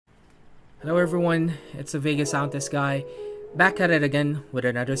Hello everyone, it's the Vega Soundtest Guy, back at it again with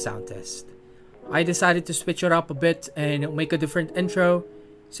another sound test. I decided to switch it up a bit and make a different intro.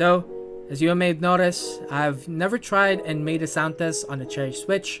 So, as you may have noticed, I've never tried and made a sound test on a cherry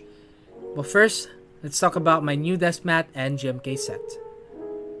switch. But first, let's talk about my new desk mat and GMK set.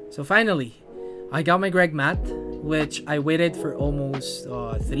 So finally, I got my Greg mat, which I waited for almost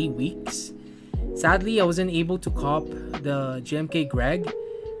 3 weeks. Sadly, I wasn't able to cop the GMK Greg,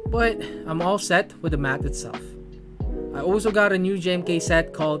 but I'm all set with the mat itself. I also got a new GMK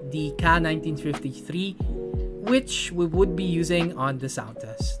set called the K1953, which we would be using on the sound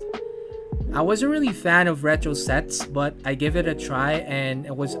test. I wasn't really a fan of retro sets, but I gave it a try and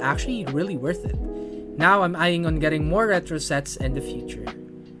it was actually really worth it. Now I'm eyeing on getting more retro sets in the future.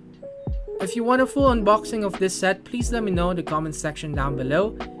 If you want a full unboxing of this set, please let me know in the comment section down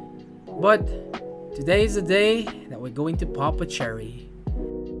below. But today is the day that we're going to pop a cherry.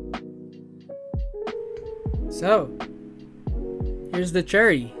 So, here's the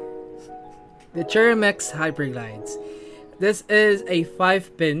cherry. The Cherry Mix Hyperglides. This is a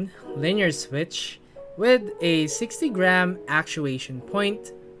 5-pin linear switch with a 60-gram actuation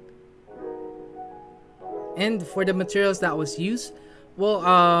point. And for the materials that was used, well,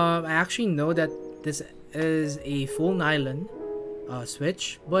 I actually know that this is a full nylon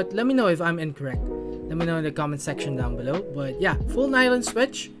switch, but let me know if I'm incorrect. Let me know in the comment section down below. But yeah, full nylon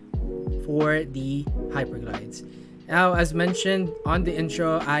switch for the Hyperglides. Now, as mentioned on the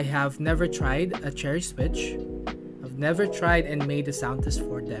intro, I have never tried a cherry switch. I've never tried and made a sound test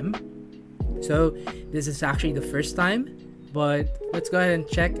for them. So this is actually the first time, but let's go ahead and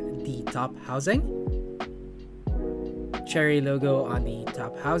check the top housing. Cherry logo on the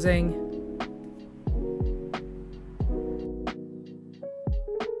top housing.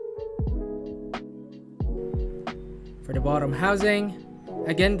 For the bottom housing,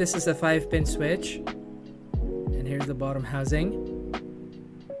 again, this is a 5-pin switch. And here's the bottom housing.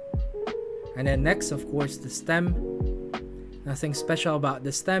 And then next, of course, the stem. Nothing special about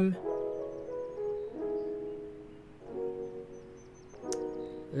the stem.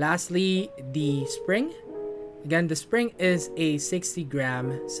 Lastly, the spring. Again, the spring is a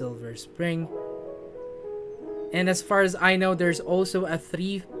 60-gram silver spring. And as far as I know, there's also a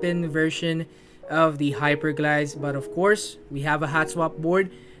 3-pin version of the Hyperglides. But of course, we have a hot swap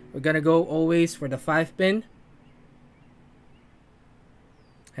board. We're gonna go always for the 5-pin.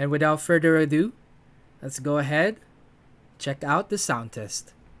 And without further ado, let's go ahead, check out the sound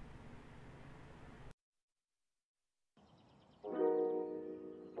test.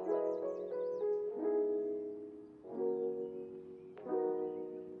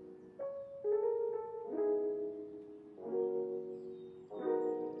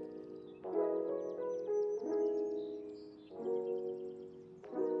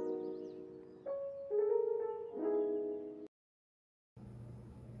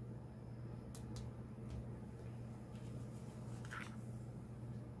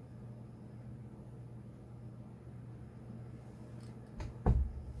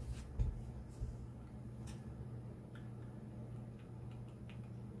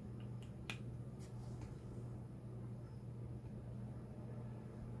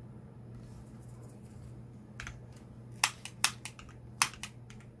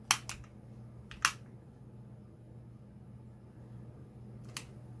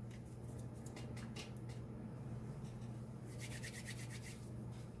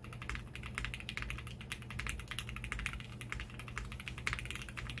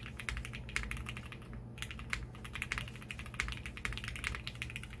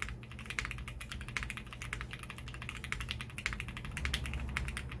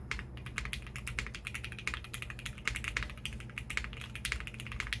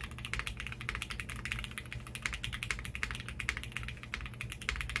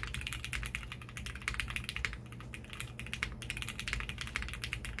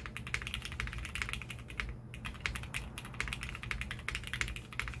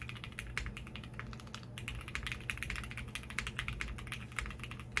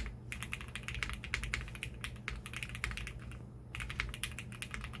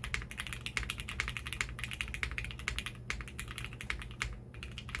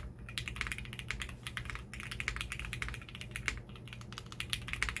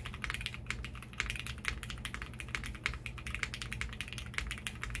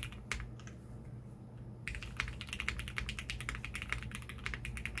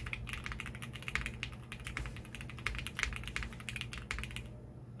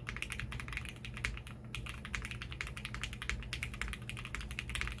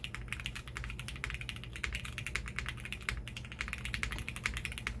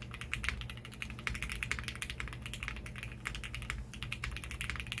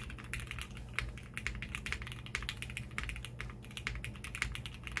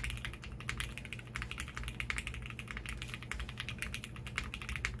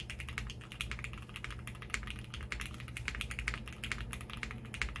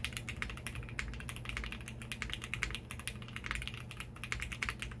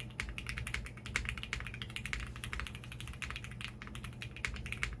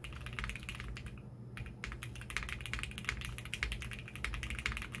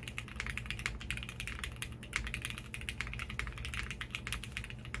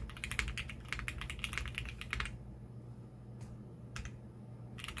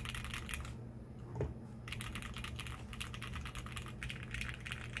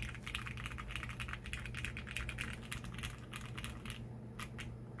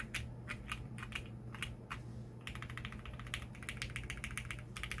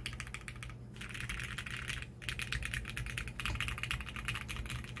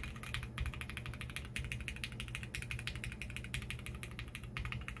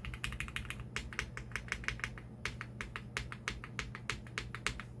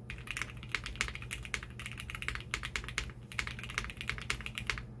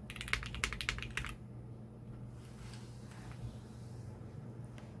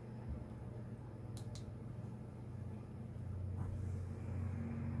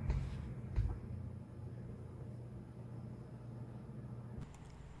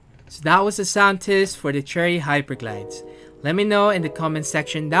 So that was the sound test for the Cherry Hyperglides. Let me know in the comment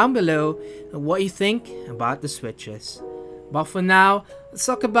section down below what you think about the switches. But for now, let's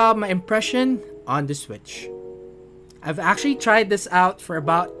talk about my impression on the Switch. I've actually tried this out for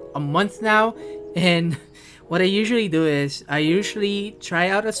about a month now, and what I usually do is I usually try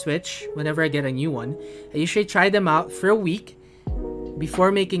out a Switch whenever I get a new one. I usually try them out for a week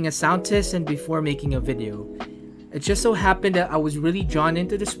before making a sound test and before making a video. It just so happened that I was really drawn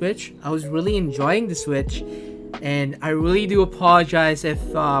into the Switch. I was really enjoying the Switch, and I really do apologize if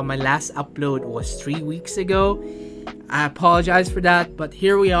my last upload was 3 weeks ago. I apologize for that, but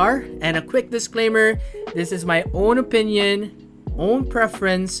here we are. And a quick disclaimer, this is my own opinion, own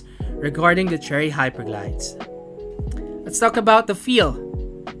preference regarding the Cherry Hyperglides. Let's talk about the feel.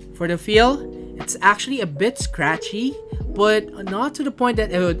 For the feel, it's actually a bit scratchy, but not to the point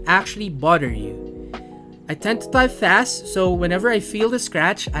that it would actually bother you. I tend to type fast, so whenever I feel the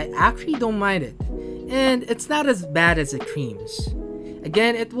scratch, I actually don't mind it. And it's not as bad as it seems.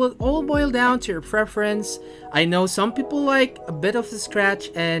 Again, it will all boil down to your preference. I know some people like a bit of the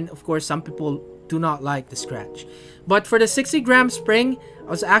scratch, and of course some people do not like the scratch. But for the 60-gram spring, I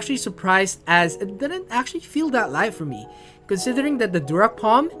was actually surprised as it didn't actually feel that light for me, considering that the Durock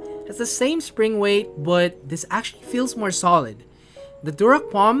Pom has the same spring weight, but this actually feels more solid. The Durock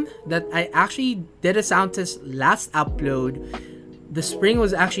Pom that I actually did a sound test last upload, the spring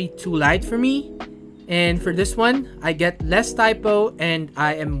was actually too light for me. And for this one, I get less typo and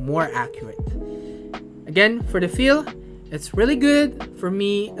I am more accurate. Again, for the feel, it's really good for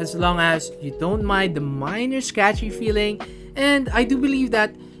me as long as you don't mind the minor scratchy feeling. And I do believe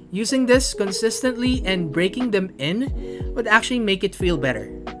that using this consistently and breaking them in would actually make it feel better.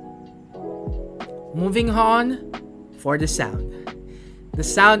 Moving on for the sound. The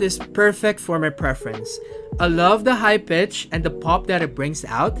sound is perfect for my preference. I love the high pitch and the pop that it brings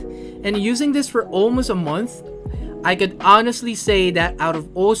out, and using this for almost a month, I could honestly say that out of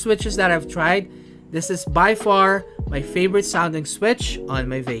all switches that I've tried, this is by far my favorite sounding switch on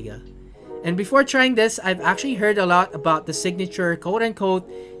my Vega. And before trying this, I've actually heard a lot about the signature quote-unquote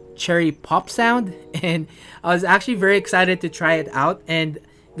cherry pop sound, and I was actually very excited to try it out. And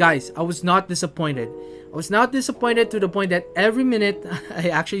guys, I was not disappointed. I was not disappointed to the point that every minute I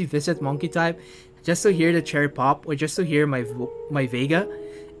actually visit Monkey Type just to hear the cherry pop or just to hear my Vega.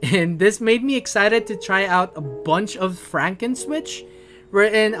 And this made me excited to try out a bunch of Franken switch,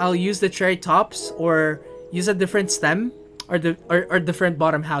 wherein I'll use the cherry tops or use a different stem or different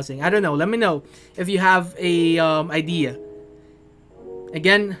bottom housing. I don't know. Let me know if you have a idea.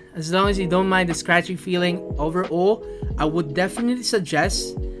 Again, as long as you don't mind the scratchy feeling overall, I would definitely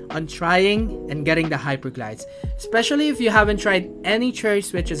suggest on trying and getting the Hyperglides, especially if you haven't tried any cherry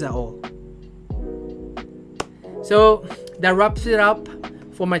switches at all. So that wraps it up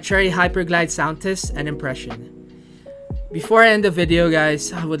for my Cherry Hyperglide sound test and impression. Before I end the video,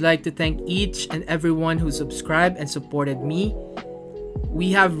 guys, I would like to thank each and everyone who subscribed and supported me.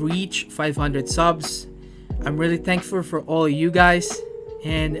 We have reached 500 subs. I'm really thankful for all of you guys.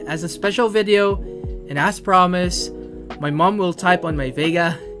 And as a special video, and as promised, my mom will type on my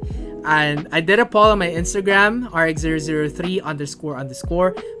Vega. And I did a poll on my Instagram,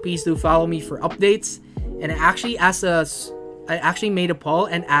 rx003__. Please do follow me for updates. And I actually made a poll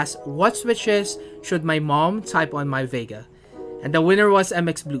and asked what switches should my mom type on my Vega. And the winner was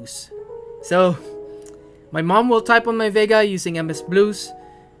MX Blues. So my mom will type on my Vega using MS Blues.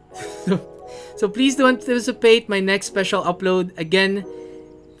 So please do anticipate my next special upload. Again,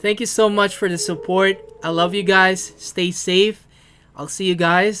 thank you so much for the support. I love you guys. Stay safe. I'll see you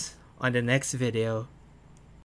guys on the next video.